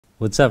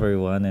What's up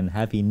everyone, and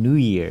happy new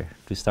year.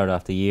 To start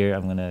off the year,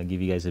 I'm gonna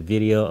give you guys a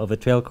video of a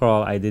trail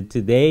crawl I did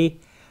today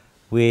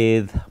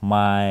with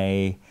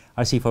my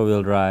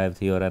RC4 drive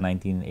Toyota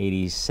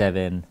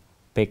 1987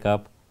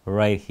 pickup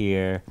right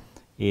here.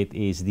 It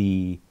is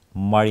the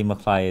Marty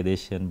McFly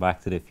edition,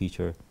 Back to the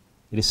Future.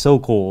 It is so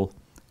cool,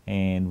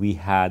 and we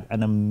had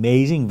an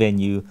amazing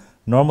venue.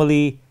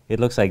 Normally it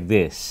looks like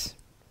this,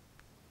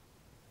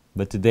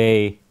 but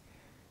today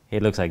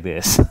it looks like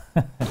this.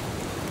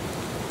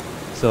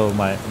 So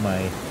my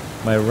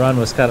run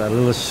was cut a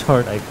little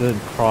short. I couldn't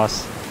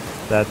cross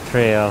that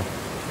trail.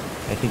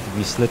 I think if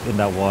you slip in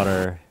that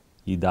water,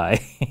 you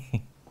die.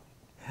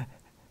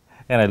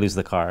 And I lose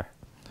the car.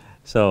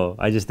 So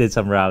I just did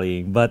some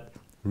rallying, but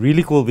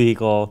really cool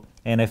vehicle,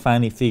 and I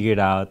finally figured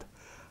out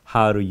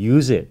how to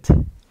use it.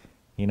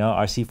 You know,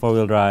 RC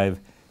four-wheel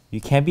drive,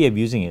 you can't be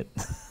abusing it.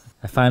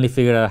 I finally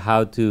figured out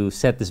how to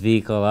set this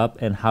vehicle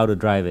up and how to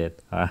drive it.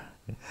 How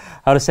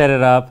to set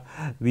it up.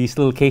 These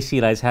little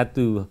KC lights, had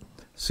to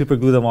super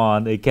glue them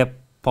on. They kept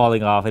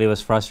falling off and it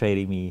was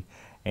frustrating me.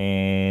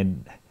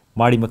 And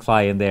Marty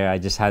McFly in there, I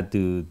just had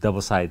to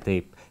double side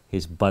tape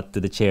his butt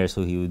to the chair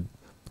so he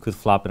could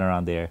flop it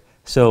around there.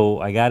 So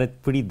I got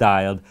it pretty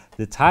dialed.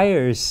 The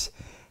tires,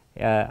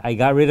 I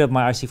got rid of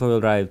my RC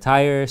four-wheel drive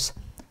tires.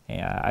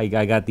 I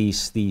got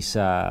these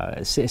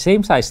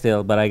same size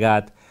still, but I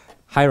got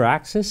higher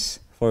axis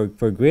for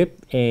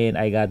grip, and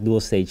I got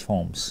dual stage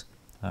foams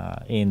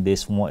in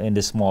this small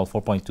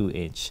 4.2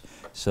 inch.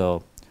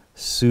 So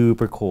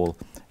super cool.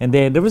 And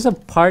then there was a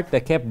part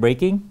that kept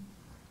breaking.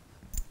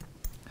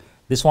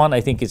 This one,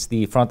 I think it's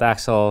the front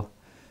axle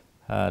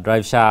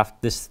drive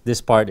shaft.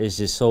 This part is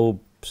just so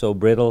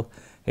brittle.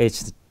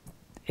 It's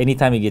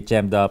anytime you get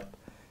jammed up,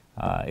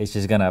 it's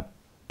just gonna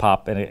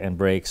pop and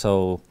break.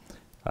 So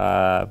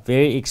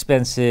very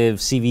expensive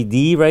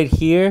CVD right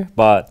here,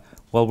 but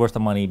well worth the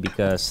money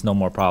because no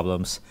more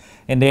problems.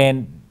 And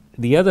then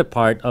the other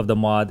part of the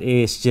mod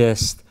is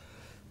just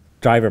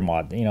driver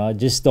mod. You know,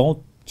 just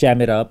don't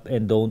jam it up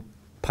and don't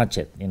punch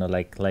it. You know,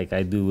 like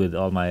I do with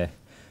all my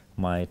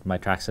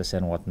Traxxas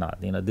and whatnot.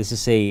 You know, this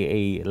is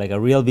a like a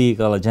real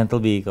vehicle, a gentle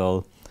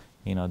vehicle.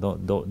 You know,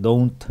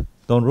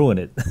 don't ruin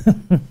it.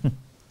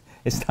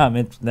 It's not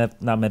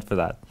meant for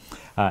that.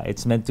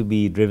 It's meant to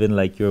be driven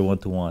like your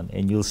one-to-one,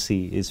 and you'll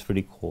see it's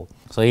pretty cool.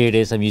 So here it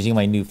is. I'm using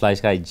my new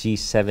FlySky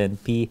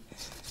G7P.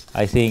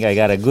 I think I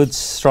got a good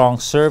strong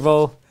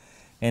servo,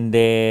 and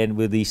then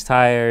with these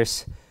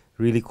tires,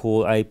 really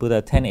cool. I put a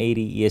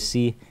 1080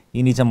 ESC.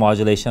 You need some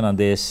modulation on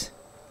this.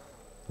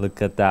 Look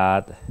at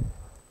that.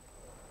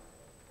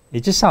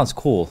 It just sounds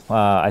cool.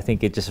 I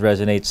think it just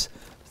resonates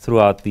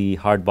throughout the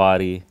hard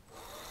body.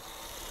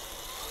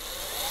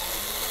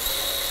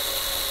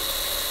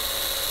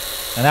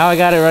 And now I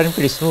got it running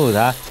pretty smooth,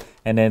 huh?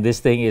 And then this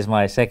thing is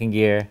my second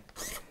gear.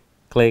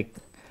 Click.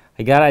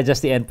 I gotta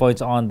adjust the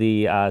endpoints on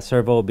the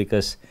servo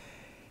because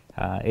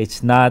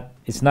it's not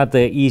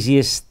the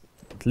easiest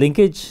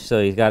linkage. So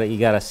you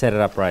gotta set it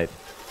up right.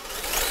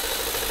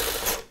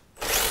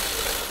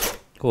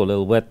 Cool, a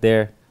little wet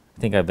there. I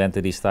think I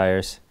vented these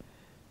tires.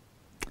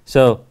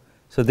 So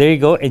there you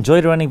go. Enjoy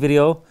the running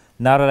video.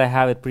 Now that I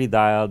have it pretty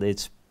dialed,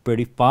 it's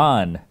pretty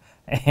fun.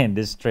 And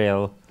this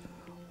trail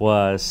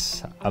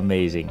was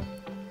amazing.